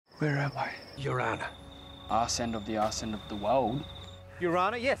Where am I? Your Honor. Arse end of the world. Your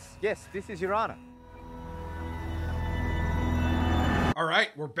Honor, yes, this is Your Honor. All right,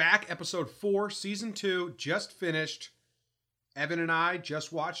 we're back. Episode 4, Season 2, just finished. Evan and I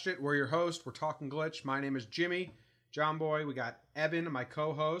just watched it. We're your host. We're talking Glitch. My name is Jimmy. John Boy. We got Evan, my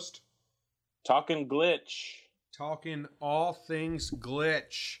co-host. Talking Glitch. Talking all things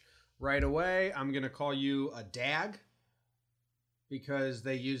Glitch. Right away, I'm going to call you a dag because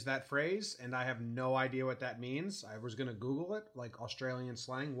they use that phrase, and I have no idea what that means. I was going to Google it, like Australian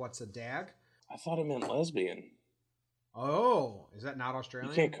slang. What's a dag? I thought it meant lesbian. Oh, is that not Australian?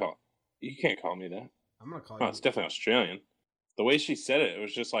 You can't call me that. I'm going to call you. Oh, it's definitely Australian. The way she said it, it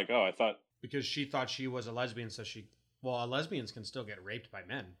was just like, oh, I thought. Because she thought she was a lesbian, so lesbians can still get raped by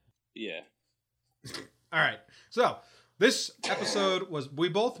men. Yeah. All right. So, this episode we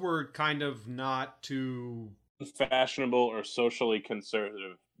both were kind of not too unfashionable or socially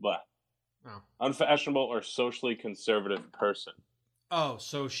conservative. Blah. Oh. Unfashionable or socially conservative person. Oh,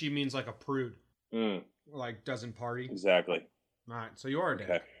 so she means like a prude. Mm. Like doesn't party. Exactly. All right. So you are a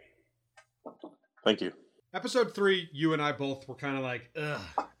dad. Okay. Thank you. Episode 3, you and I both were kind of like, ugh.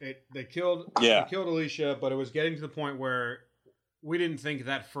 They killed Alicia, but it was getting to the point where we didn't think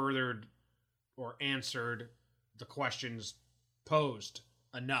that furthered or answered the questions posed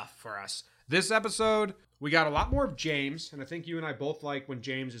enough for us. This episode, we got a lot more of James, and I think you and I both like when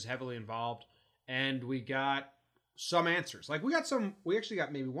James is heavily involved, and we got some answers. Like we actually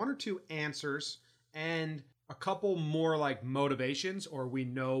got maybe 1 or 2 answers and a couple more like motivations, or we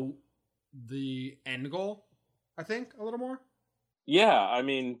know the end goal, I think, a little more. Yeah, I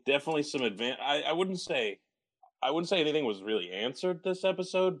mean, definitely some I wouldn't say anything was really answered this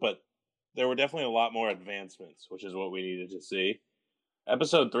episode, but there were definitely a lot more advancements, which is what we needed to see.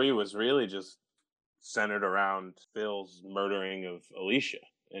 Episode 3 was really just centered around Phil's murdering of Alicia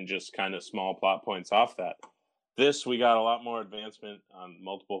and just kind of small plot points off that. This, we got a lot more advancement on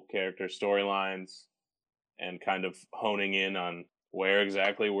multiple character storylines and kind of honing in on where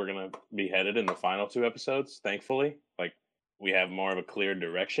exactly we're going to be headed in the final 2 episodes, thankfully. Like, we have more of a clear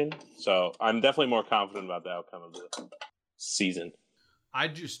direction. So I'm definitely more confident about the outcome of the season. I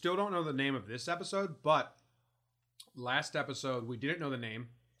just still don't know the name of this episode, but last episode, we didn't know the name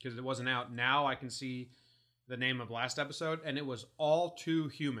because it wasn't out. Now I can see the name of last episode, and it was All Too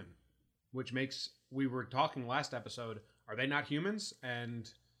Human, which makes, we were talking last episode, are they not humans? And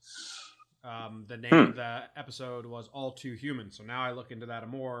the name of the episode was All Too Human. So now I look into that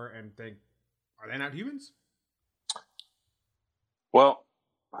more and think, are they not humans? Well,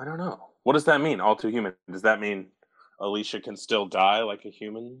 I don't know. What does that mean, All Too Human? Does that mean Alicia can still die like a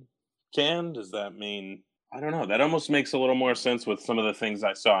human can? Does that mean... I don't know. That almost makes a little more sense with some of the things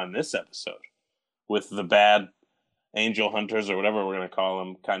I saw in this episode. With the bad angel hunters, or whatever we're going to call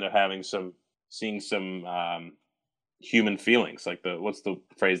them, kind of seeing some human feelings. Like what's the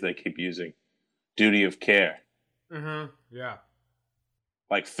phrase they keep using? Duty of care. Mm-hmm. Yeah.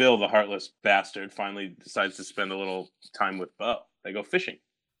 Like Phil, the heartless bastard, finally decides to spend a little time with Bo. They go fishing.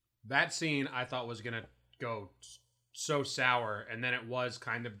 That scene I thought was going to go so sour, and then it was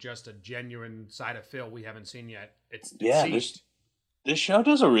kind of just a genuine side of Phil we haven't seen yet. It's this show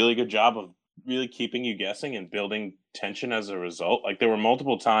does a really good job of really keeping you guessing and building tension as a result. Like there were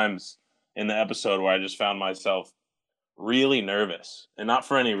multiple times in the episode where I just found myself really nervous, and not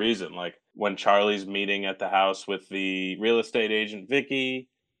for any reason. Like when Charlie's meeting at the house with the real estate agent Vicky,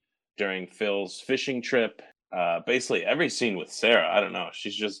 during Phil's fishing trip, basically every scene with Sarah. I don't know,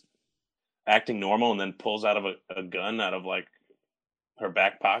 she's just acting normal and then pulls out of a gun out of like her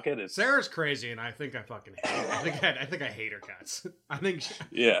back pocket. Sarah's crazy, and I think I fucking hate her. I think I hate her guts. I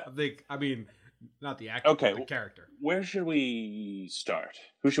mean, not the actor, but the character. Where should we start?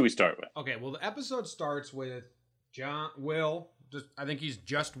 Who should we start with? Okay, well, the episode starts with Will. I think he's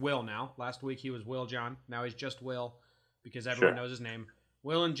just Will now. Last week he was Will John. Now he's just Will because everyone knows his name.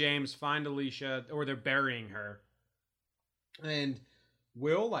 Will and James find Alicia, or they're burying her, and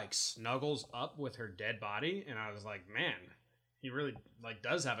Will like snuggles up with her dead body, and I was like, man, he really like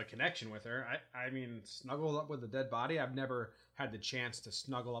does have a connection with her. I mean, snuggle up with a dead body. I've never had the chance to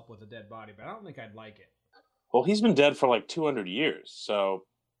snuggle up with a dead body, but I don't think I'd like it. Well, he's been dead for like 200 years, so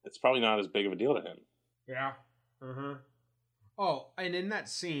it's probably not as big of a deal to him. Yeah. Uh-huh. Oh, and in that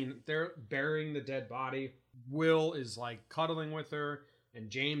scene, they're burying the dead body. Will is like cuddling with her, and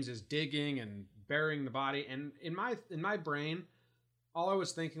James is digging and burying the body. And in my brain, all I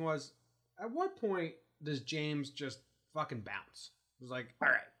was thinking was, at what point does James just fucking bounce? It was like, all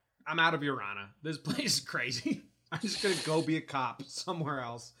right, I'm out of Urana. This place is crazy. I'm just going to go be a cop somewhere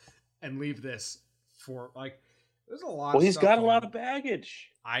else and leave this for, like, There's a lot. Well, of he's stuff got a going lot on. of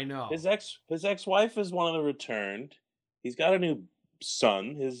baggage. I know. His ex-wife is one of the returned. He's got a new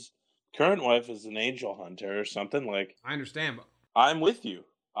son. His current wife is an angel hunter or something. Like, I understand, but I'm with you.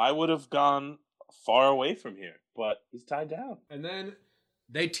 I would have gone far away from here, but he's tied down. and then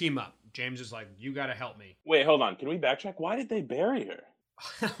they team up. James is like, "You got to help me." Wait, hold on. Can we backtrack? Why did they bury her?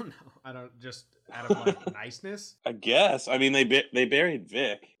 I don't know. I don't just out of like niceness. I guess. I mean, they buried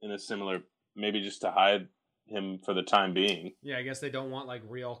Vic in a similar, maybe just to hide him for the time being. Yeah, I guess they don't want like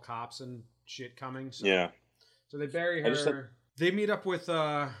real cops and shit coming. So. Yeah. So they bury her. They meet up with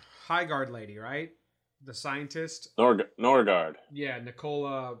High Guard lady, right? The scientist. Norgard. Yeah,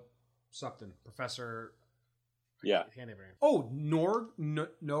 Nicola something. Professor. Yeah. Oh, Norgard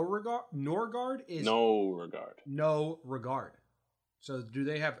is no regard. No regard. So do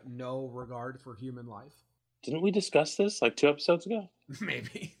they have no regard for human life? Didn't we discuss this like 2 episodes ago?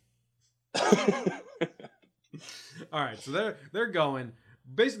 Maybe. All right, so they're going.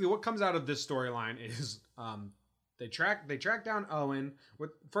 Basically, what comes out of this storyline is they track down Owen.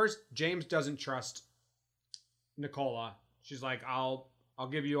 First, James doesn't trust Nicola. She's like, I'll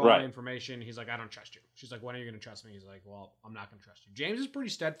give you all the information. He's like, I don't trust you. She's like, when are you going to trust me? He's like, well, I'm not going to trust you. James is pretty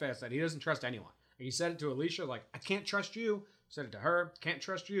steadfast that he doesn't trust anyone. And he said it to Alicia, like, I can't trust you. Said it to her, can't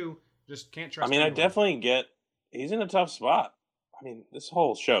trust you. Just can't trust anyone. I definitely get he's in a tough spot. I mean, this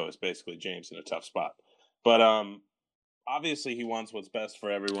whole show is basically James in a tough spot. But obviously he wants what's best for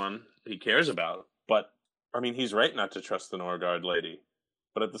everyone he cares about. But I mean, he's right not to trust the Norgard lady.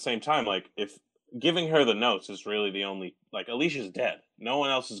 But at the same time, like, if giving her the notes is really the only, like, Alicia's dead. No one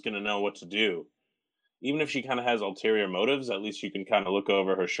else is going to know what to do. Even if she kind of has ulterior motives, at least you can kind of look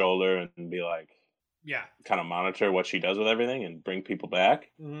over her shoulder and be like, yeah, kind of monitor what she does with everything and bring people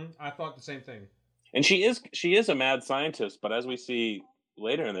back. Mm-hmm. I thought the same thing. And she is a mad scientist, but as we see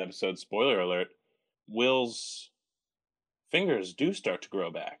later in the episode, spoiler alert, Will's fingers do start to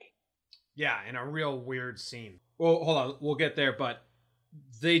grow back. Yeah, in a real weird scene. Well, hold on, we'll get there, but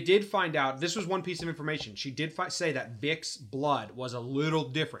they did find out, this was one piece of information, she did say that Vic's blood was a little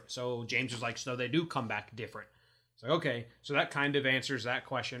different. So James was like, so they do come back different. It's like, okay, so that kind of answers that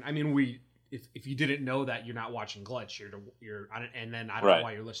question. I mean, if you didn't know that, you're not watching Glitch. And then I don't know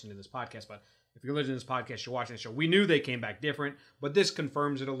why you're listening to this podcast, but if you're listening to this podcast, you're watching the show. We knew they came back different, but this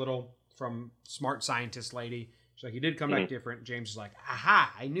confirms it a little from smart scientist lady. She's like, he did come back different. James is like,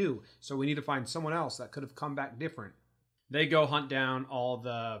 aha, I knew. So we need to find someone else that could have come back different. They go hunt down all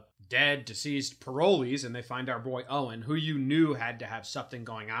the dead, deceased parolees, and they find our boy Owen, who you knew had to have something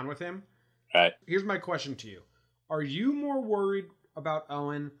going on with him. Right. Here's my question to you. Are you more worried about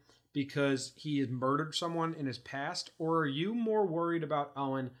Owen because he has murdered someone in his past, or are you more worried about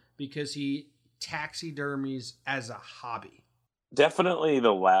Owen because he taxidermies as a hobby? Definitely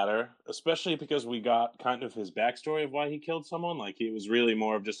the latter, especially because we got kind of his backstory of why he killed someone. Like, it was really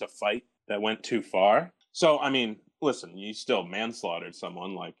more of just a fight that went too far. So, I mean, listen, you still manslaughtered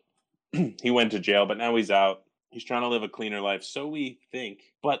someone. Like, he went to jail, but now he's out. He's trying to live a cleaner life, so we think.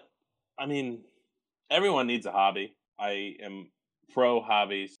 But, I mean, everyone needs a hobby. I am pro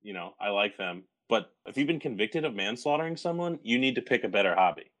hobbies, I like them. But if you've been convicted of manslaughtering someone, you need to pick a better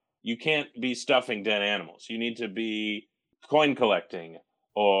hobby. You can't be stuffing dead animals. You need to be coin collecting,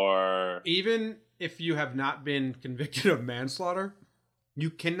 or even if you have not been convicted of manslaughter, you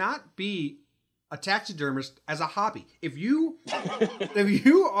cannot be a taxidermist as a hobby. If you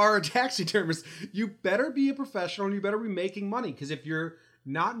are a taxidermist, you better be a professional and you better be making money, because if you're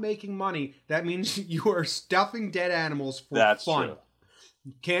not making money, that means you are stuffing dead animals for fun. True.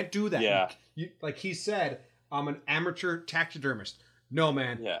 You can't do that. Yeah. Like he said, I'm an amateur taxidermist. No,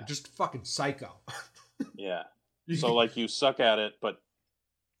 man. Yeah. You're just fucking psycho. Yeah. So, like, you suck at it, but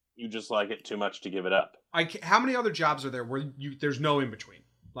you just like it too much to give it up. How many other jobs are there where there's no in between?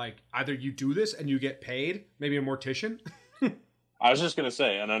 Like, either you do this and you get paid, maybe a mortician. I was just gonna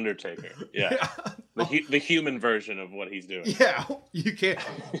say an undertaker. Yeah. The human version of what he's doing. Yeah, you can't.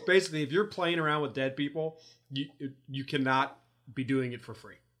 Basically, if you're playing around with dead people, you cannot be doing it for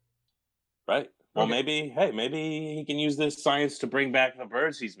free. Right. Well, Okay. maybe he can use this science to bring back the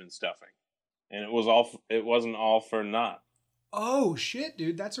birds he's been stuffing, and it wasn't all for naught. Oh shit,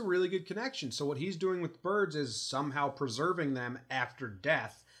 dude, that's a really good connection. So what he's doing with birds is somehow preserving them after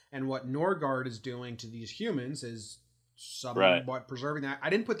death, and what Norgard is doing to these humans is somewhat preserving that. I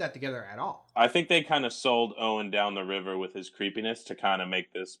didn't put that together at all. I think they kind of sold Owen down the river with his creepiness to kind of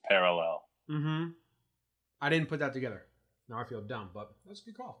make this parallel. Mm-hmm. I didn't put that together. Now I feel dumb, but that's a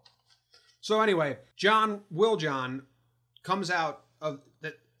good call. So anyway, Will John comes out of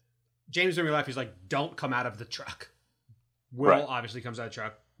that. James in real life, he's like, don't come out of the truck. Will obviously comes out of the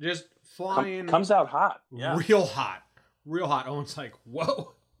truck. Just flying. Comes out hot. Yeah. Real hot. Real hot. Owen's like,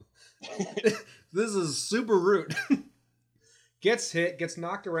 whoa. This is super rude. Gets hit, gets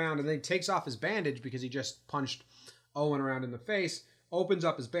knocked around, and then he takes off his bandage because he just punched Owen around in the face. Opens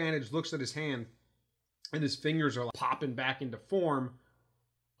up his bandage, looks at his hand, and his fingers are like popping back into form.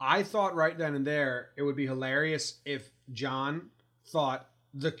 I thought right then and there it would be hilarious if John thought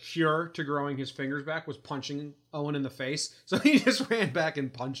the cure to growing his fingers back was punching Owen in the face. So he just ran back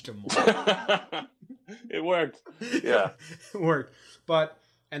and punched him more. It worked. Yeah. It worked.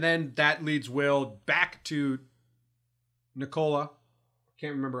 And then that leads Will back to Nicola.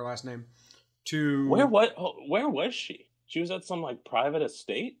 Can't remember her last name. Where was she? She was at some like private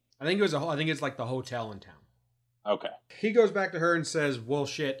estate? I think it's like the hotel in town. Okay. He goes back to her and says, well,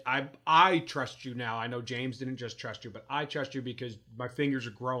 shit, I trust you now. I know James didn't just trust you, but I trust you because my fingers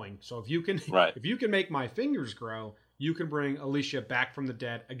are growing. So if you can make my fingers grow, you can bring Alicia back from the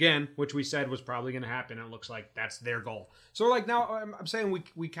dead again, which we said was probably going to happen. And it looks like that's their goal. So like now I'm saying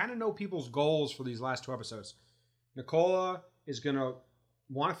we kind of know people's goals for these last 2 episodes. Nicola is going to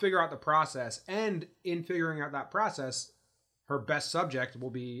want to figure out the process. And in figuring out that process, her best subject will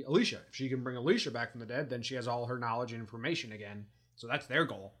be Alicia. If she can bring Alicia back from the dead, then she has all her knowledge and information again. So that's their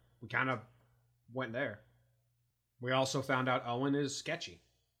goal. We kind of went there. We also found out Owen is sketchy.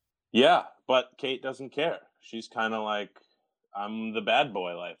 Yeah, but Kate doesn't care. She's kind of like, I'm the bad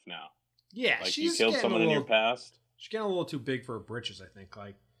boy life now. Yeah, like she's you killed someone in your past. She's getting a little too big for her britches, I think.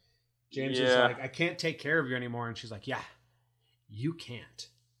 Like James is like, I can't take care of you anymore. And she's like, yeah, you can't.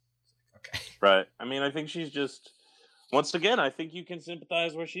 Okay. Right. I mean, I think she's just... Once again, I think you can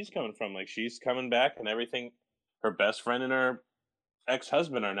sympathize where she's coming from. Like, she's coming back and everything. Her best friend and her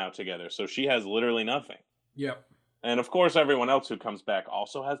ex-husband are now together. So she has literally nothing. Yep. And, of course, everyone else who comes back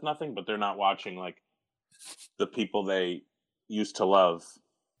also has nothing, but they're not watching, like, the people they used to love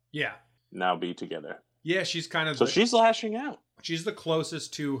now be together. Yeah, she's kind of... So she's lashing out. She's the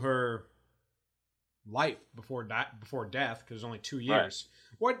closest to her life before death, because there's only 2 years.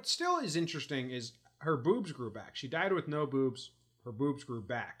 Right. What still is interesting is... her boobs grew back. She died with no boobs. Her boobs grew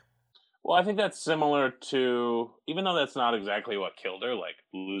back. Well, I think that's similar to, even though that's not exactly what killed her, like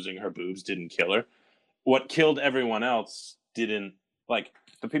losing her boobs didn't kill her. What killed everyone else didn't, like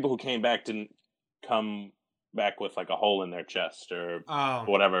the people who came back didn't come back with like a hole in their chest or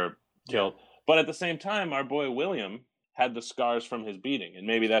whatever killed. But at the same time, our boy William had the scars from his beating. And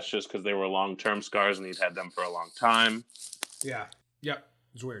maybe that's just because they were long-term scars and he'd had them for a long time. Yeah. Yep.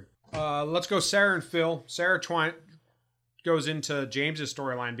 It's weird. Let's go Sarah and Phil. Sarah goes into James's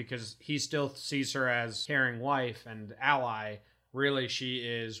storyline because he still sees her as caring wife and ally. Really, she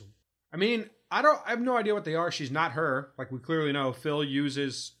is... I mean, I have no idea what they are. She's not her. Like, we clearly know Phil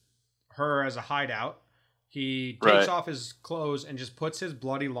uses her as a hideout. He takes off his clothes and just puts his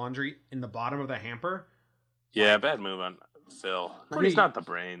bloody laundry in the bottom of the hamper. Yeah, bad move on Phil. He's not the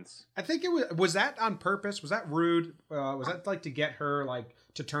brains. I think it was that on purpose? Was that rude? Was that like to get her like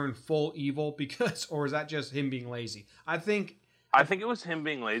to turn full evil or is that just him being lazy? I think it was him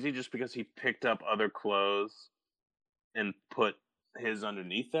being lazy just because he picked up other clothes and put his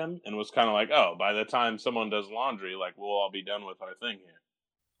underneath them and was kind of like, oh, by the time someone does laundry, like we'll all be done with our thing here.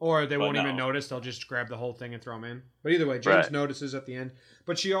 Or they won't even notice. They'll just grab the whole thing and throw them in. But either way, James notices at the end.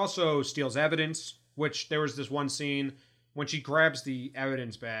 But she also steals evidence, which there was this one scene when she grabs the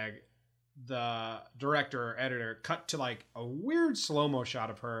evidence bag, the director or editor cut to like a weird slow-mo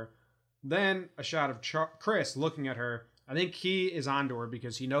shot of her, then a shot of Chris looking at her. I think he is onto her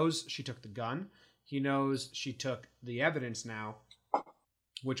because he knows she took the gun. He knows she took the evidence now,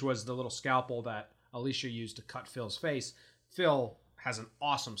 which was the little scalpel that Alicia used to cut Phil's face. Phil has an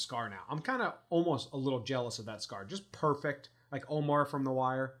awesome scar now. I'm kind of almost a little jealous of that scar. Just perfect, like Omar from The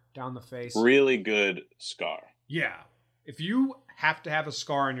Wire, down the face. Really good scar. Yeah. If you have to have a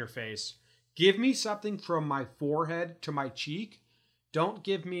scar on your face, give me something from my forehead to my cheek. Don't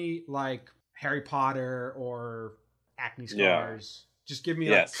give me like Harry Potter or acne scars. Just give me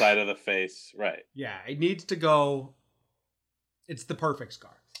like... side of the face. Right. Yeah, it needs to go... It's the perfect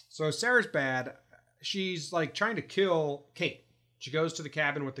scar. So Sarah's bad. She's like trying to kill Kate. She goes to the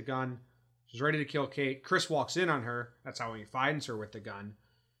cabin with the gun. She's ready to kill Kate. Chris walks in on her. That's how he finds her with the gun.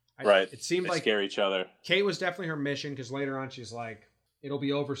 It seemed like scare each other. Kate was definitely her mission because later on she's like, it'll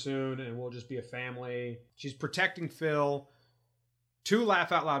be over soon and we'll just be a family. She's protecting Phil. 2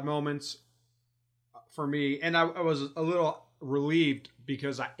 laugh out loud moments for me. And I was a little relieved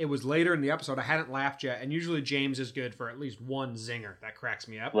because it was later in the episode. I hadn't laughed yet. And usually James is good for at least one zinger that cracks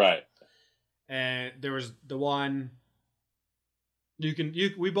me up. Right. And there was the one...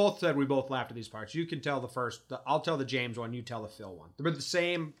 We both said we both laughed at these parts. You can tell the first. I'll tell the James one. You tell the Phil one. They're the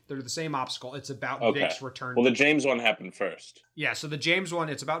same. They're the same obstacle. It's about Vic's return. Well, the James one happened first. Yeah. So the James one,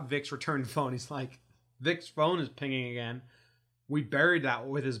 it's about Vic's return phone. He's like, Vic's phone is pinging again. We buried that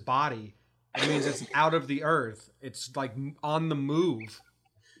with his body. It means it's out of the earth. It's like on the move.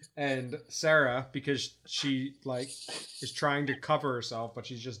 And Sarah, because she like is trying to cover herself, but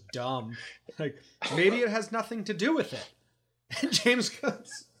she's just dumb. Like maybe it has nothing to do with it. And James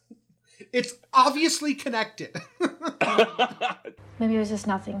goes, "It's obviously connected." Maybe it was just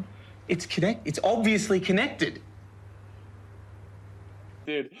nothing. It's obviously connected.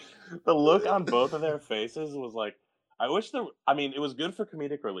 Dude, the look on both of their faces was like, it was good for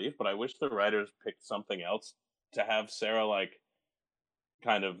comedic relief, but I wish the writers picked something else to have Sarah like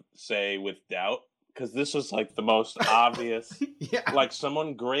kind of say with doubt, because this was like the most obvious. Yeah. Like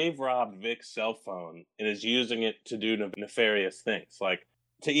someone grave robbed Vic's cell phone and is using it to do nefarious things. Like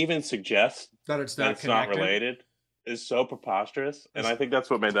to even suggest that it's not related is so preposterous, and I think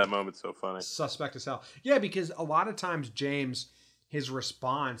that's what made that moment so funny. Suspect as hell. Yeah, because a lot of times James, his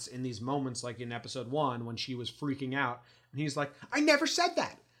response in these moments, like in episode 1 when she was freaking out, and he's like, "I never said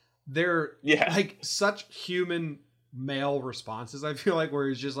that." They're like such human male responses, I feel like, where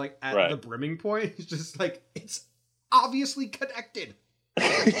he's just like at the brimming point. He's just like, it's obviously connected.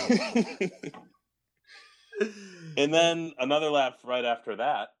 And then another laugh right after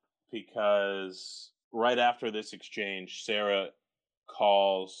that, because right after this exchange, Sarah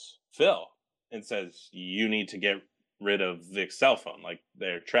calls Phil and says, "You need to get rid of Vic's cell phone. Like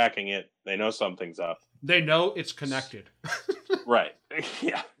they're tracking it. They know something's up. They know it's connected." Right.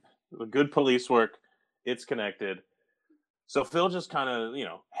 Yeah. Good police work. It's connected. So Phil just kind of,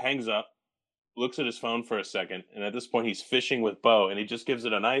 hangs up, looks at his phone for a second, and at this point he's fishing with Bo, and he just gives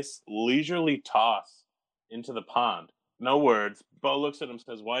it a nice leisurely toss into the pond. No words. Bo looks at him and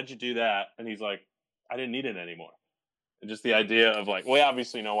says, "Why'd you do that?" And he's like, "I didn't need it anymore." And just the idea of like, we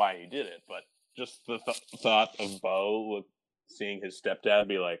obviously know why he did it, but just the thought of Bo seeing his stepdad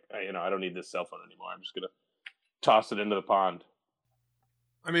be like, "I don't need this cell phone anymore. I'm just going to toss it into the pond."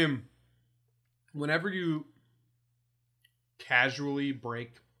 I mean, whenever you casually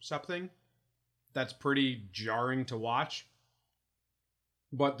break something, that's pretty jarring to watch.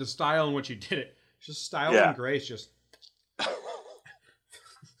 But the style in which he did it, just style and grace, just it's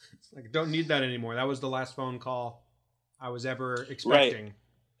like, don't need that anymore. That was the last phone call I was ever expecting. Right.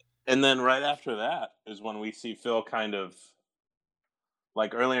 And then right after that is when we see Phil kind of,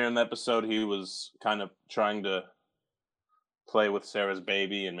 like earlier in the episode, he was kind of trying to play with Sarah's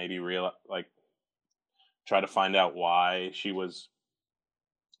baby and maybe try to find out why she was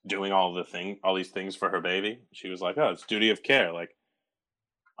doing all these things for her baby. She was like, "Oh, it's duty of care. Like,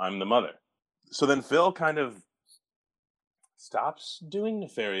 I'm the mother." So then Phil kind of stops doing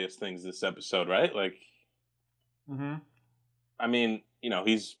nefarious things this episode, right? Like, I mean,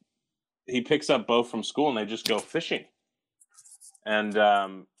 he picks up Bo from school and they just go fishing. And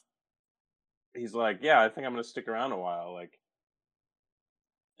he's like, "Yeah, I think I'm going to stick around a while, like,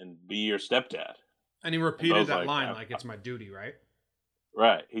 and be your stepdad." And he repeated that line like it's my duty, right?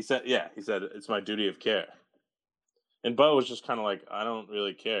 Right. He said, "It's my duty of care." And Bo was just kind of like, "I don't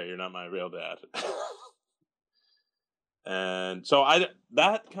really care. You're not my real dad." And so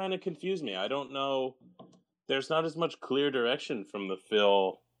that kind of confused me. I don't know. There's not as much clear direction from the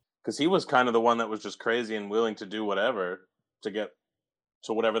Phil, because he was kind of the one that was just crazy and willing to do whatever to get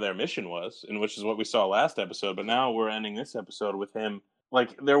to whatever their mission was, and which is what we saw last episode. But now we're ending this episode with him.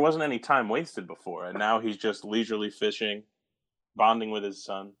 Like, there wasn't any time wasted before, and now he's just leisurely fishing, bonding with his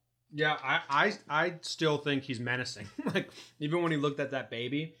son. Yeah, I still think he's menacing. Like, even when he looked at that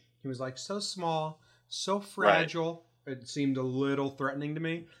baby, he was like, so small, so fragile. Right. It seemed a little threatening to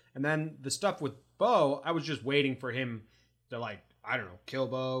me. And then the stuff with Bo, I was just waiting for him to, like, I don't know, kill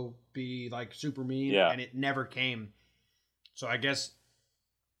Bo, be, like, super mean, and it never came. So I guess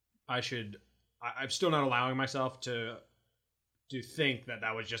I'm still not allowing myself to think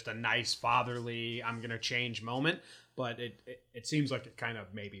that was just a nice fatherly, I'm gonna change moment, but it seems like it kind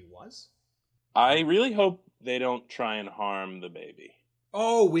of maybe was. I really hope they don't try and harm the baby.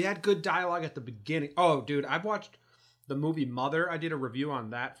 Oh, we had good dialogue at the beginning. Oh, dude, I've watched the movie Mother. I did a review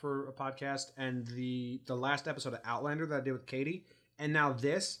on that for a podcast, and the last episode of Outlander that I did with Katie, and now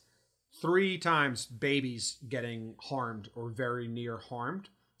this, 3 times babies getting harmed or very near harmed,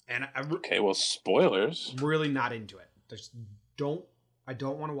 and okay, well, spoilers. I'm really not into it. I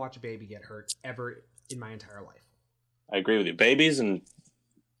don't want to watch a baby get hurt ever in my entire life. I agree with you. Babies and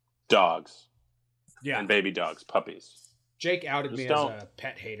dogs. Yeah. And baby dogs, puppies. Jake outed me as a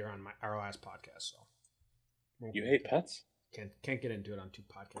pet hater on our last podcast. So you hate pets? can't get into it on 2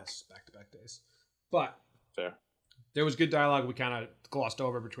 podcasts back-to-back days. But fair. There was good dialogue we kind of glossed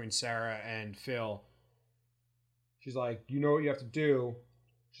over between Sarah and Phil. She's like, you know what you have to do.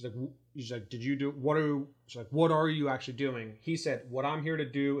 She's like, did you do, she's like, what are you actually doing? He said, what I'm here to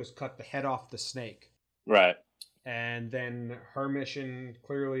do is cut the head off the snake. Right. And then her mission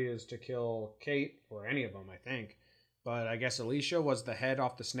clearly is to kill Kate, or any of them, I think. But I guess Alicia was the head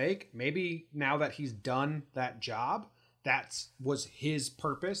off the snake. Maybe now that he's done that job, was his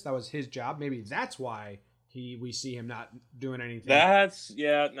purpose. That was his job. Maybe that's why we see him not doing anything. Now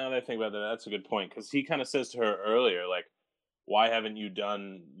that I think about that, that's a good point. Because he kind of says to her earlier, like, why haven't you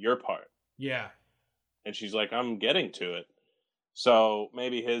done your part? Yeah. And she's like, I'm getting to it. So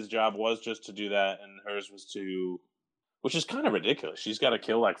maybe his job was just to do that, and hers was to, which is kind of ridiculous. She's got to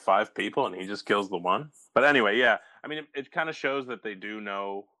kill like 5 people, and he just kills the one. But anyway, yeah. I mean, it kind of shows that they do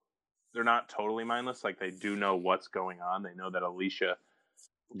know, they're not totally mindless. Like, they do know what's going on. They know that Alicia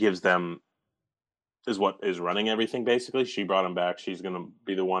is what is running everything, basically. She brought him back. She's going to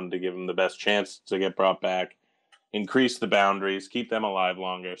be the one to give him the best chance to get brought back, increase the boundaries, keep them alive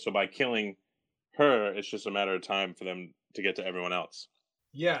longer. So by killing her, it's just a matter of time for them to get to everyone else.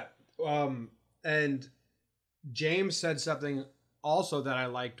 Yeah. And James said something also that I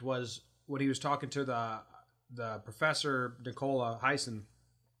liked was when he was talking to the professor, Nicola Hyson.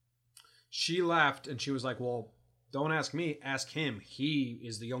 She left and she was like, well, don't ask me, ask him. He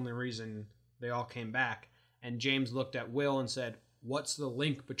is the only reason they all came back. And James looked at Will and said, what's the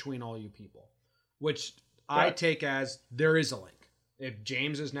link between all you people? Which I take as there is a link. If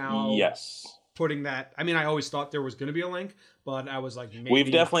James is now putting that, I mean, I always thought there was going to be a link, but I was like, maybe.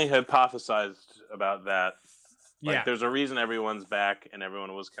 We've definitely hypothesized about that. Like, there's a reason everyone's back and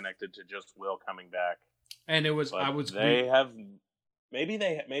everyone was connected to just Will coming back. And it was,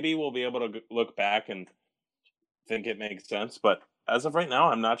 maybe we'll be able to look back and think it makes sense, but as of right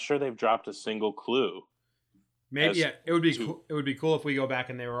now, I'm not sure they've dropped a single clue. Maybe, it would be cool. It would be cool if we go back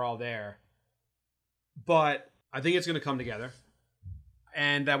and they were all there. But I think it's going to come together.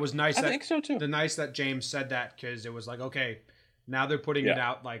 And that was nice. I think so too. Nice that James said that, because it was like, okay, now they're putting it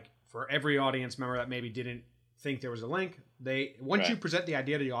out like for every audience member that maybe didn't think there was a link. Once you present the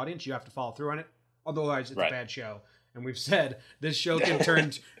idea to the audience, you have to follow through on it. Otherwise, it's a bad show. And we've said this show can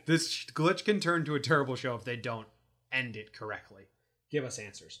turn, this glitch can turn to a terrible show if they don't end it correctly. Give us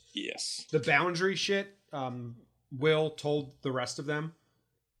answers. Yes. The boundary shit, Will told the rest of them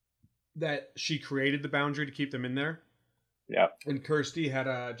that she created the boundary to keep them in there. Yeah. And Kirsty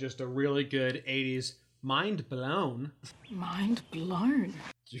had just a really good 80s mind blown. Mind blown.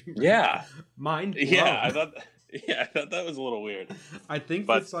 Yeah. Mind blown. Yeah, I thought that was a little weird. I think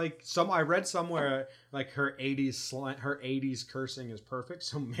it's like I read somewhere like her 80s cursing is perfect,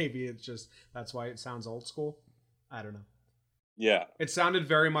 so maybe it's just that's why it sounds old school. I don't know. Yeah. It sounded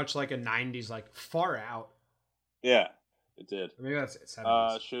very much like a 90s, like far out. Yeah, it did. Maybe that's it.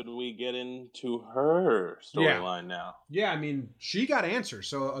 70s. Should we get into her storyline now? Yeah, I mean, she got answers.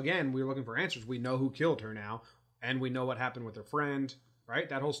 So again, we're looking for answers. We know who killed her now, and we know what happened with her friend, right?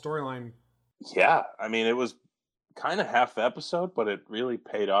 That whole storyline. Yeah, I mean, it was kind of half the episode, but it really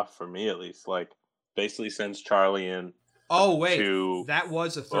paid off for me, at least. Like, basically sends Charlie in. Oh wait, that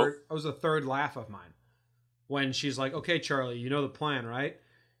was a third. That was a third laugh of mine. When she's like, "Okay, Charlie, you know the plan, right?"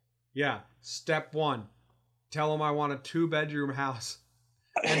 Yeah. Step 1, tell him I want a 2-bedroom house,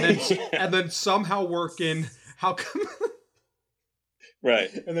 and then and then somehow work in how come.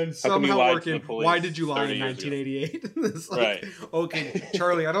 Right. And then somehow work in why did you lie in 1988? It's like, okay,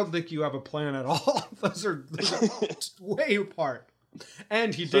 Charlie, I don't think you have a plan at all. Those are way apart.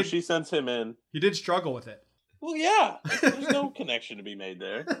 And she sends him in. He did struggle with it. Well, yeah. There's no connection to be made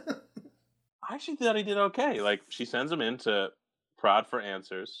there. I actually thought he did okay. Like, she sends him in to prod for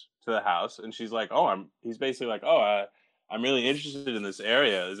answers to the house, and she's like, he's basically like, I'm really interested in this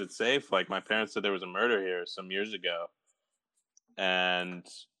area. Is it safe? Like, my parents said there was a murder here some years ago. And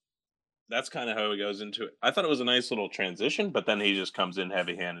that's kind of how he goes into it. I thought it was a nice little transition, but then he just comes in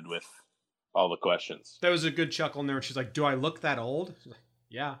heavy-handed with all the questions. There was a good chuckle in there, and she's like, do I look that old? She's like,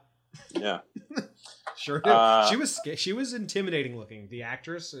 yeah. Yeah. Sure did. She was intimidating looking. The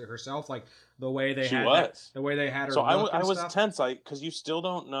actress herself, like the way they had her. So I was tense, because you still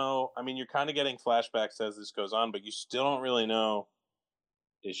don't know. I mean, you're kind of getting flashbacks as this goes on, but you still don't really know.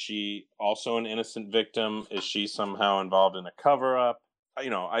 Is she also an innocent victim? Is she somehow involved in a cover-up?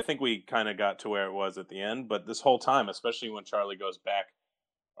 I think we kind of got to where it was at the end, but this whole time, especially when Charlie goes back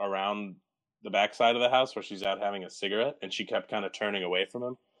around the backside of the house where she's out having a cigarette, and she kept kind of turning away from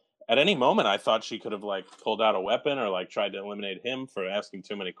him. At any moment, I thought she could have, like, pulled out a weapon or, like, tried to eliminate him for asking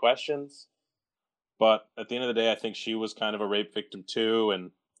too many questions. But at the end of the day, I think she was kind of a rape victim too,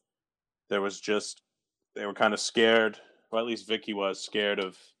 and they were kind of scared, well, at least Vicky was scared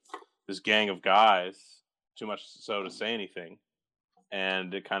of this gang of guys, too much so to say anything.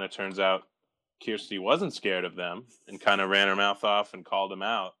 And it kind of turns out Kirsty wasn't scared of them and kind of ran her mouth off and called them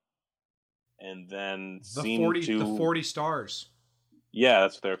out. And then the 40 stars. Yeah,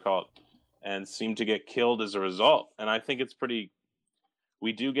 that's what they're called. And seemed to get killed as a result. And I think it's pretty,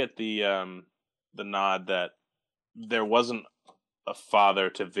 we do get the nod that there wasn't a father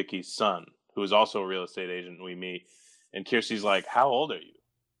to Vicky's son, who is also a real estate agent we meet. And Kirsty's like, how old are you?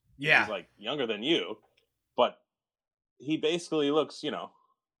 Yeah. He's like, younger than you. But he basically looks,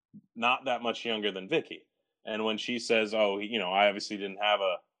 not that much younger than Vicky. And when she says, oh, I obviously didn't have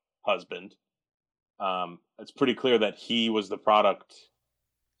a husband, it's pretty clear that he was the product.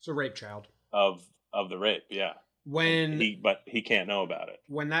 It's a rape child. Of the rape, yeah. But he can't know about it.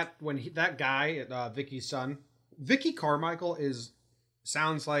 That guy, Vicky's son, Vicky Carmichael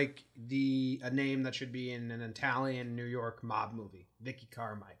sounds like a name that should be in an Italian New York mob movie. Vicky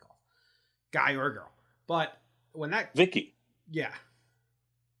Carmichael, guy or girl. But when that Vicky, yeah,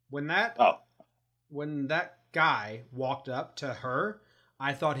 when that guy walked up to her,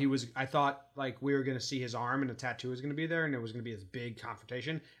 I thought like we were going to see his arm and a tattoo was going to be there and it was going to be this big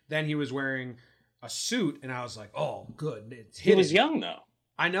confrontation. Then he was wearing a suit and I was like, oh, good. He was young though.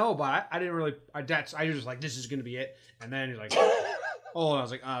 I know, but I didn't really, I was just like, this is going to be it. And then he's like, oh, I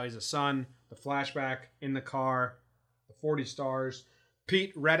was like, oh, he's a son. The flashback in the car, the 40 stars,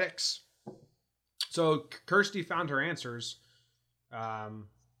 Pete Reddicks. So Kirsty found her answers. How'd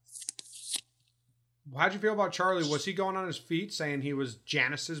you feel about Charlie? Was he going on his feet saying he was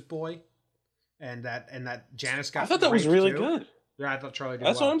Janice's boy, and that Janice got? I thought that was really good. Yeah, I thought Charlie did.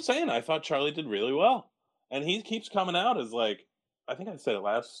 That's well. what I'm saying. I thought Charlie did really well, and he keeps coming out as like, I think I said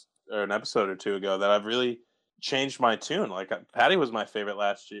it an episode or two ago, that I've really changed my tune. Like Paddy was my favorite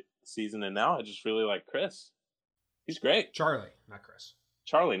last season, and now I just really like Chris. He's great. Charlie, not Chris.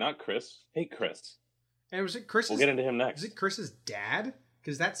 Charlie, not Chris. Hate Chris. And was it Chris? We'll get into him next. Is it Chris's dad?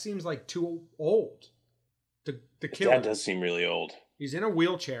 Because that seems like too old. The killer. Dad does seem really old. He's in a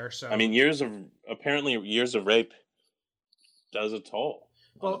wheelchair, so I mean, years of rape does a toll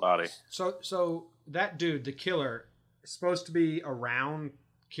on the body. So that dude, the killer, is supposed to be around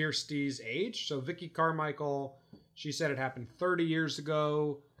Kirsty's age. So Vicky Carmichael, she said it happened 30 years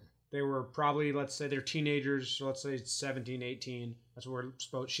ago. They were probably, let's say they're teenagers, so let's say 17, 18. That's what we're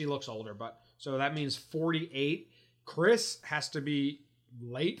supposed. She looks older, but so that means 48. Chris has to be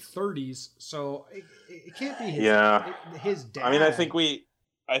late 30s, so it can't be his dad. I mean, I think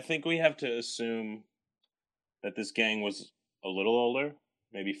we have to assume that this gang was a little older,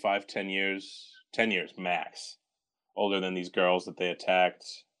 maybe 10 years max, older than these girls that they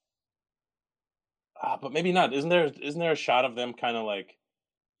attacked. But maybe not. Isn't there a shot of them kind of like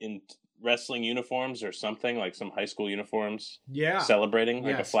in wrestling uniforms or something, like some high school uniforms? Yeah, celebrating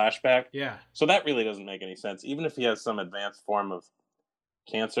like a flashback. Yeah. So that really doesn't make any sense. Even if he has some advanced form of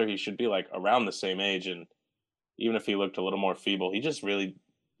cancer, he should be like around the same age, and even if he looked a little more feeble, he just really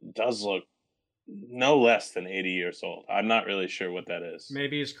does look no less than 80 years old. I'm not really sure what that is.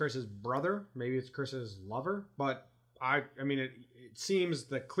 Maybe it's Chris's brother, maybe it's Chris's lover, but I mean it seems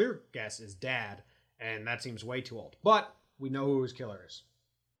the clear guess is dad, and that seems way too old. But we know who his killer is.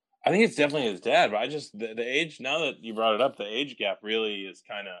 I think it's definitely his dad, but I just the age, now that you brought it up, the age gap really is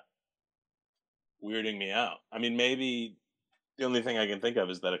kind of weirding me out. I mean, maybe the only thing I can think of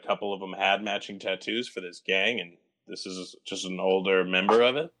is that a couple of them had matching tattoos for this gang, and this is just an older member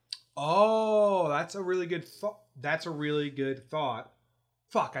of it. Oh, that's a really good thought.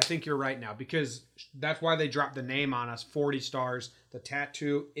 Fuck, I think you're right now, because that's why they dropped the name on us, 40 stars. The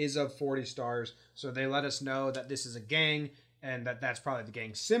tattoo is of 40 stars, so they let us know that this is a gang, and that's probably the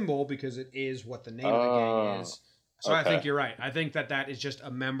gang symbol, because it is what the name of the gang is. So okay. I think you're right. I think that is just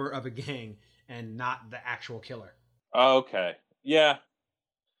a member of a gang and not the actual killer. Okay. Yeah.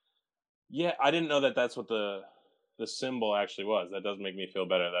 Yeah, I didn't know that that's what the symbol actually was. That does make me feel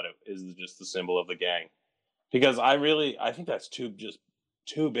better that it is just the symbol of the gang. Because I think that's too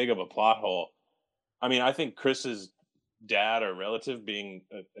big of a plot hole. I mean, I think Chris's dad or relative being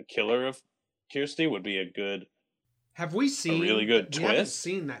a killer of Kirsty would be a really good twist. We haven't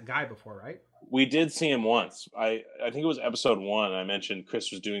seen that guy before, right? We did see him once. I think it was episode 1. I mentioned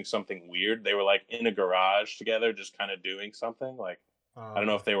Chris was doing something weird. They were like in a garage together, just kind of doing something. Like, I don't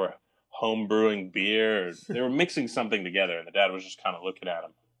know if they were home brewing beer or they were mixing something together, and the dad was just kind of looking at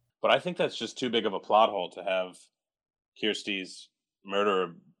him. But I think that's just too big of a plot hole to have Kirsty's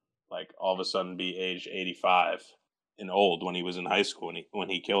murderer like all of a sudden be age 85 and old when he was in high school when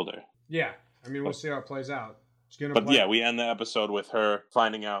he killed her. Yeah. I mean, we'll see how it plays out. We end the episode with her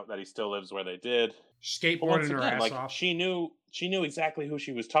finding out that he still lives where they did. Skateboarding her ass off. She knew exactly who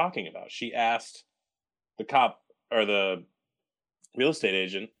she was talking about. She asked the cop or the real estate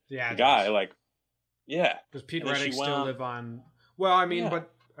agent, the guy, because Pete Reddick still live on. Well, I mean,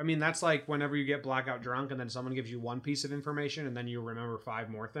 but I mean that's like whenever you get blackout drunk and then someone gives you one piece of information and then you remember 5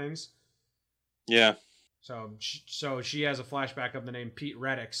 more things. Yeah. So she has a flashback of the name Pete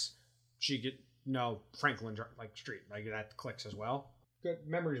Reddick's. Franklin street, like that clicks as well. Good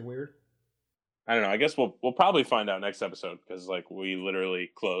memory's weird. I don't know. I guess we'll probably find out next episode because we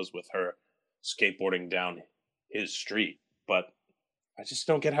literally close with her skateboarding down his street, but I just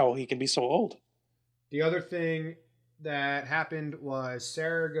don't get how he can be so old. The other thing that happened was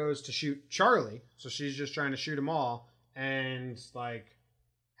Sarah goes to shoot Charlie, so she's just trying to shoot them all, and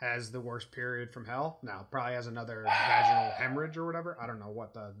has the worst period from hell. Now probably has another vaginal hemorrhage or whatever. I don't know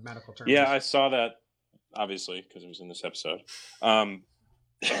what the medical term is. Yeah, I saw that, obviously, because it was in this episode.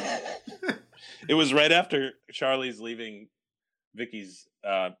 It was right after Charlie's leaving Vicky's,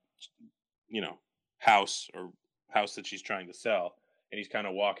 house that she's trying to sell, and he's kind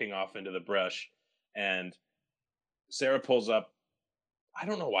of walking off into the brush, and Sarah pulls up. I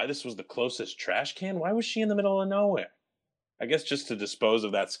don't know why this was the closest trash can. Why was she in the middle of nowhere? I guess just to dispose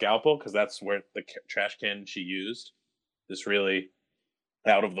of that scalpel, because that's where the trash can she used, this really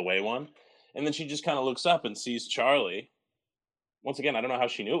out-of-the-way one. And then she just kind of looks up and sees Charlie. Once again, I don't know how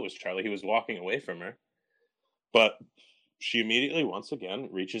she knew it was Charlie. He was walking away from her. But she immediately, once again,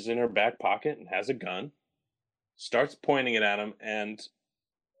 reaches in her back pocket and has a gun, starts pointing it at him, and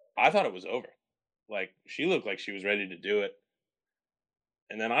I thought it was over. She looked like she was ready to do it.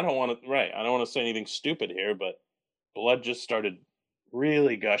 And then I don't want to say anything stupid here, but blood just started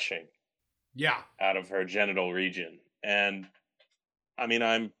really gushing out of her genital region. And I mean,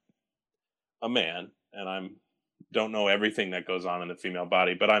 I'm a man and don't know everything that goes on in the female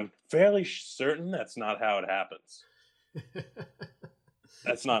body, but I'm fairly certain that's not how it happens.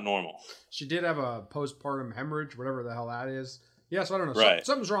 That's not normal. She did have a postpartum hemorrhage, whatever the hell that is. Yeah, so I don't know. Right.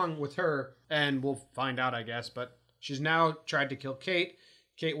 Something's wrong with her, and we'll find out, I guess. But she's now tried to kill Kate.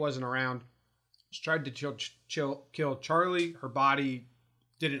 Kate wasn't around. She tried to kill Charlie. Her body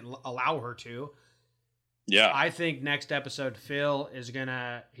didn't allow her to. Yeah. I think next episode, Phil is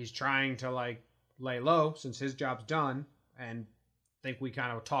he's trying to lay low since his job's done. And I think we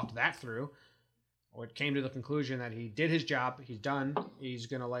kind of talked that through. It came to the conclusion that he did his job. He's done. He's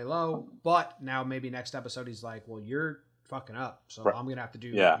going to lay low. But now maybe next episode he's like, well, you're fucking up. So I'm going to have to do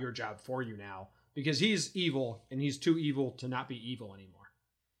your job for you now. Because he's evil and he's too evil to not be evil anymore.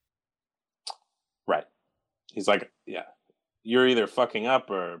 Right. He's like, you're either fucking up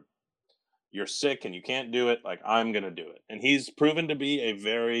or you're sick and you can't do it. I'm going to do it. And he's proven to be a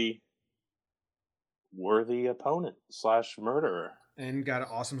very worthy opponent / murderer. And got an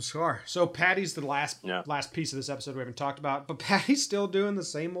awesome scar. So Paddy's the last piece of this episode we haven't talked about. But Paddy's still doing the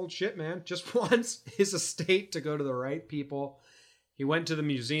same old shit, man. Just wants his estate to go to the right people. He went to the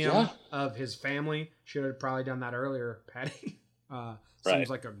museum of his family. Should have probably done that earlier, Paddy.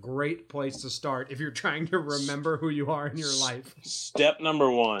 Seems like a great place to start if you're trying to remember who you are in your life. Step number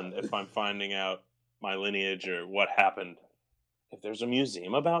 1, if I'm finding out my lineage or what happened, if there's a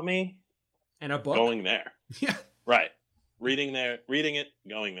museum about me and a book, going there. Yeah. Right. Reading it,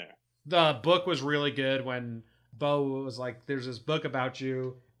 going there. The book was really good when Bo was like, there's this book about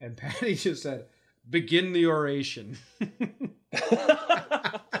you, and Paddy just said, begin the oration.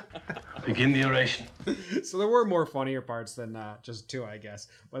 Begin the oration. So there were more funnier parts than just 2, I guess.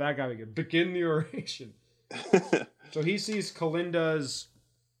 But that got me good. Begin the oration. So he sees Kalinda's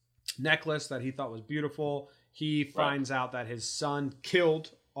necklace that he thought was beautiful. He finds out that his son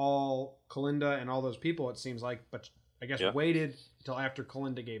killed all Kalinda and all those people, it seems like, but I guess waited until after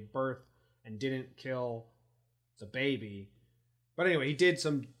Kalinda gave birth and didn't kill the baby. But anyway, he did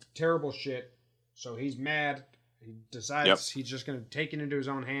some terrible shit. So he's mad. He decides he's just going to take it into his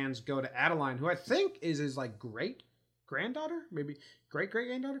own hands, go to Adeline, who I think is his great-granddaughter, maybe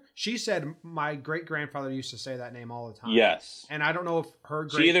great-great-granddaughter. She said my great-grandfather used to say that name all the time. Yes. And I don't know if her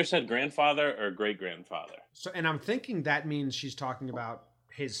She either said grandfather or great-grandfather. So, and I'm thinking that means she's talking about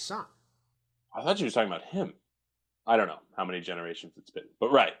his son. I thought she was talking about him. I don't know how many generations it's been,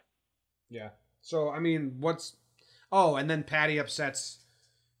 but right. Yeah. So, I mean, Oh, and then Paddy upsets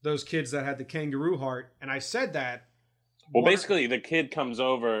those kids that had the kangaroo heart, and I said that. Well, basically, the kid comes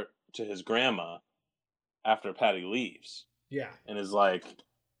over to his grandma after Paddy leaves. Yeah. And is like,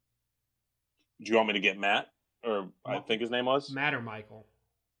 do you want me to get Matt? Or I think his name was? Matt or Michael.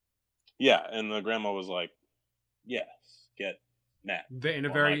 Yeah, and the grandma was like, yes, get met. In a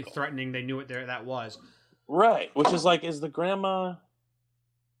very Michael. Threatening, they knew what that was. Right, which is like, is the grandma...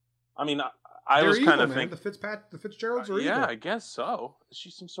 I mean, I was kind of thinking... The Fitzgeralds are yeah, evil. I guess so. Is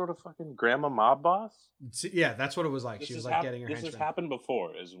she some sort of fucking grandma mob boss? Yeah, that's what it was like. She was like getting her This has happened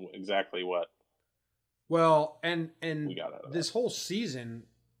before, is exactly what... Well, and this whole season,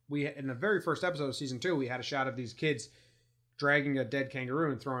 in the very first episode of season 2, we had a shot of these kids dragging a dead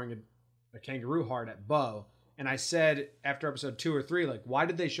kangaroo and throwing a kangaroo heart at Bo. And I said after episode 2 or 3, like, why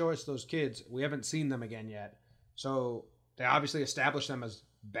did they show us those kids? We haven't seen them again yet. So they obviously established them as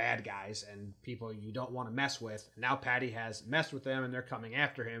bad guys and people you don't want to mess with. Now Paddy has messed with them and they're coming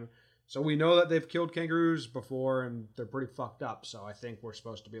after him. So we know that they've killed kangaroos before and they're pretty fucked up. So I think we're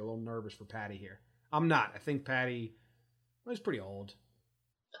supposed to be a little nervous for Paddy here. I'm not. I think Paddy, he's pretty old.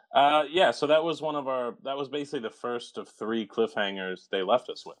 Yeah, so that was that was basically the first of 3 cliffhangers they left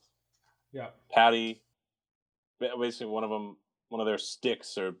us with. Yeah. Paddy, basically one of their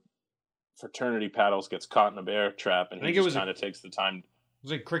sticks or fraternity paddles gets caught in a bear trap, and he just kind of takes the time. It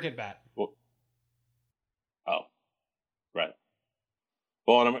was a cricket bat. Well, oh, right.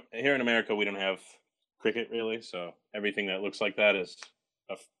 Well, here in America, we don't have cricket really, so everything that looks like that is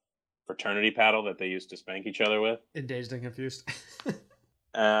a fraternity paddle that they used to spank each other with. In Dazed and Confused.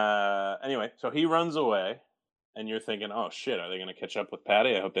 Anyway, so he runs away, and you're thinking, oh shit, are they going to catch up with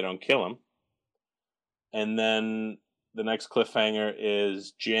Paddy? I hope they don't kill him. And then the next cliffhanger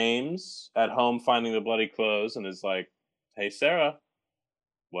is James at home finding the bloody clothes and is like, hey, Sarah,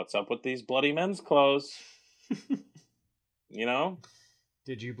 what's up with these bloody men's clothes? You know?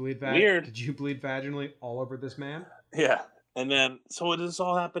 Did you bleed Weird. Did you bleed vaginally all over this man? Yeah. And then, so this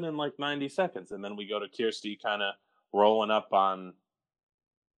all happened in like 90 seconds. And then we go to Kirsty kind of rolling up on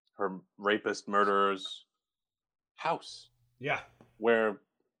her rapist murderer's house. Yeah. Where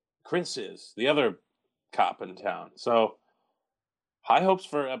Chris is, the other cop in town. So high hopes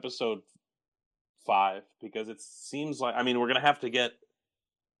for episode 5, because it seems like, I mean, we're going to have to hit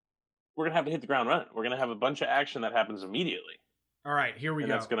the ground running. We're going to have a bunch of action that happens immediately. All right, here we go.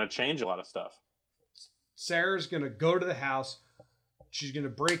 And that's going to change a lot of stuff. Sarah's going to go to the house. She's going to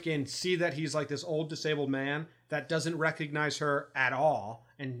break in, see that he's like this old disabled man that doesn't recognize her at all.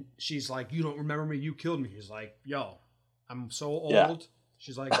 And she's like, you don't remember me? You killed me. He's like, yo, I'm so old. Yeah.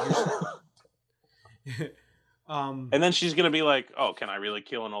 She's like, and then she's going to be like, oh, can I really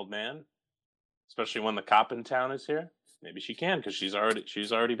kill an old man? Especially when the cop in town is here. Maybe she can, because she's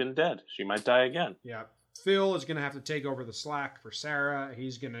already been dead. She might die again. Yeah. Phil is going to have to take over the slack for Sarah.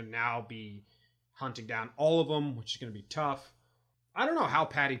 He's going to now be hunting down all of them, which is going to be tough. I don't know how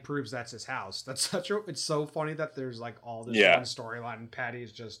Paddy proves that's his house. It's so funny that there's like all this one storyline and Paddy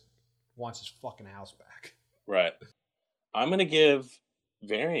just wants his fucking house back. Right. I'm going to give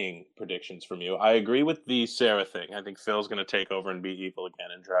varying predictions from you. I agree with the Sarah thing. I think Phil's going to take over and be evil again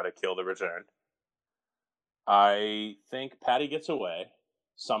and try to kill the return. I think Paddy gets away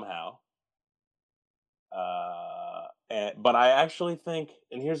somehow. But I actually think,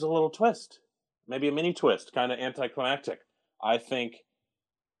 and here's a little twist, maybe a mini twist, kind of anticlimactic. I think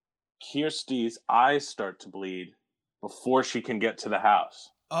Kirsty's eyes start to bleed before she can get to the house.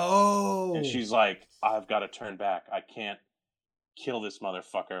 Oh. And she's like, I've got to turn back. I can't kill this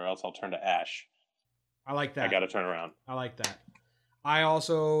motherfucker or else I'll turn to ash. I like that. I got to turn around. I like that. I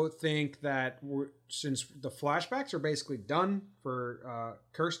also think that since the flashbacks are basically done for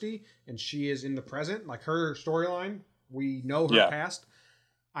Kirsty and she is in the present, like her storyline, we know her past.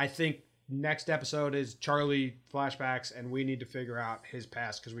 I think next episode is Charlie flashbacks and we need to figure out his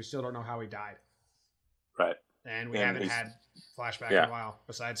past because we still don't know how he died. Right. And we haven't had flashback in a while.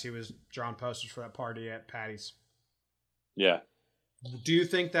 Besides, he was drawing posters for that party at Paddy's. Yeah. Do you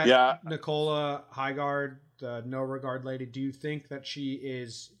think that Nicola Highgard, the no regard lady, do you think that she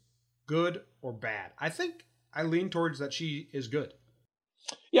is good or bad? I think I lean towards that she is good.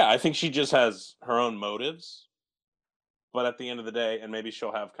 Yeah, I think she just has her own motives. But at the end of the day, and maybe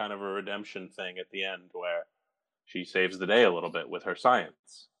she'll have kind of a redemption thing at the end where she saves the day a little bit with her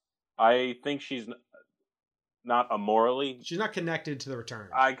science. I think she's not a morally... She's not connected to the return.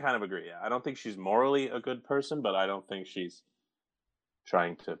 I kind of agree, yeah. I don't think she's morally a good person, but I don't think she's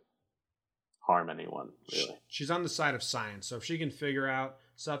trying to harm anyone, really. She's on the side of science, so if she can figure out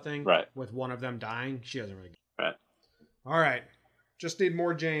something with one of them dying, she doesn't really... Right. All right. Just need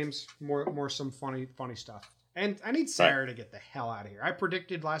more James, more some funny stuff. And I need Sarah to get the hell out of here. I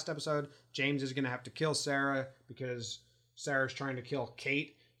predicted last episode James is going to have to kill Sarah because Sarah's trying to kill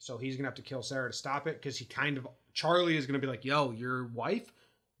Kate. So he's going to have to kill Sarah to stop it because Charlie is going to be like, yo, your wife,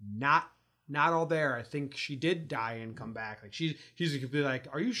 not all there. I think she did die and come back. Like he's going to be like,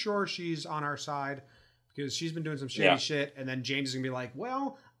 are you sure she's on our side? because she's been doing some shady shit, and then James is gonna be like,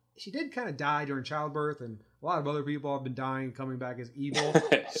 well, she did kind of die during childbirth, and a lot of other people have been dying and coming back as evil,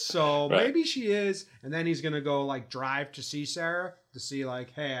 so maybe she is. And then he's gonna go like drive to see Sarah to see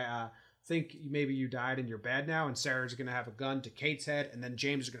like, hey, I think maybe you died and you're bad now, and Sarah's gonna have a gun to Kate's head, and then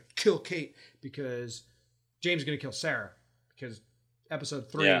James is gonna kill Kate because James is gonna kill Sarah because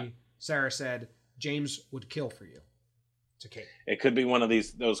episode 3, Sarah said James would kill for you. To Kate. It could be one of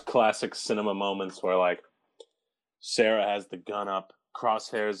those classic cinema moments where like Sarah has the gun up,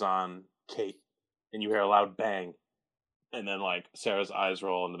 crosshairs on Kate, and you hear a loud bang, and then like Sarah's eyes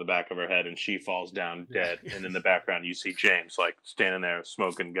roll into the back of her head and she falls down dead. And in the background you see James like standing there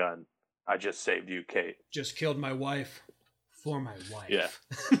smoking gun. I just saved you, Kate. Just killed my wife for my wife. Yeah.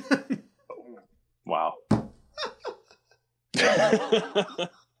 Wow.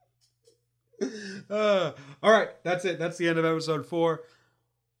 All right, that's it. That's the end of episode 4.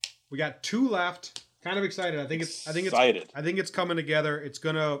 We got 2 left. Kind of excited. I think it's coming together. It's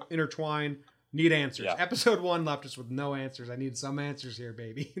gonna intertwine. Need answers. Yeah. Episode 1 left us with no answers. I need some answers here,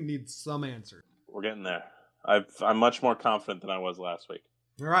 baby. Need some answers. We're getting there. I'm much more confident than I was last week.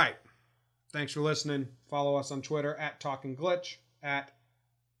 All right. Thanks for listening. Follow us on Twitter at Talking Glitch, at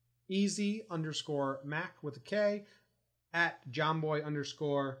easy_Mac with a K, at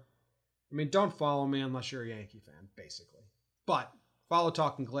JohnBoy_. I mean, don't follow me unless you're a Yankee fan, basically. But follow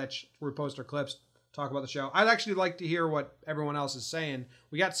Talking Glitch, where we post our clips, talk about the show. I'd actually like to hear what everyone else is saying.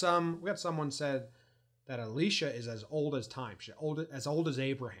 We got someone said that Alicia is as old as time. She's as old as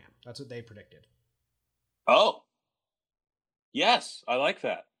Abraham. That's what they predicted. Oh. Yes, I like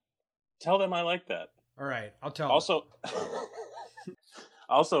that. Tell them I like that. All right, I'll tell them.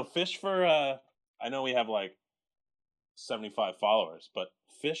 Also, fish for, I know we have like 75 followers, but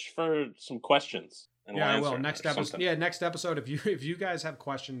fish for some questions. And yeah, I will. Next episode. Yeah, next episode. If you guys have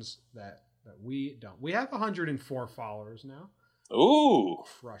questions that we don't, we have 104 followers now. Ooh,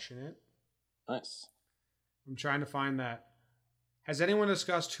 crushing it. Nice. I'm trying to find that. Has anyone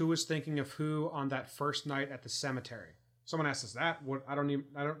discussed who was thinking of who on that first night at the cemetery? Someone asked us that. What I don't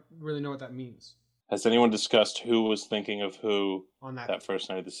really know what that means. Has anyone discussed who was thinking of who on that first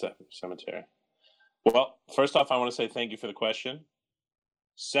night at the cemetery? Well, first off, I want to say thank you for the question.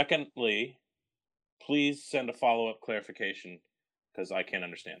 Secondly, please send a follow-up clarification because I can't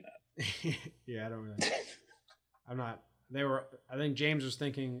understand that. Yeah, I don't really. I'm not. I think James was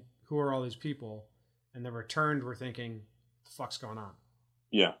thinking, who are all these people? And the returned were thinking, what the fuck's going on?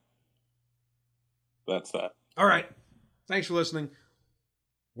 Yeah. That's that. All right. Thanks for listening.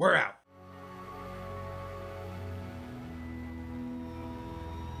 We're out.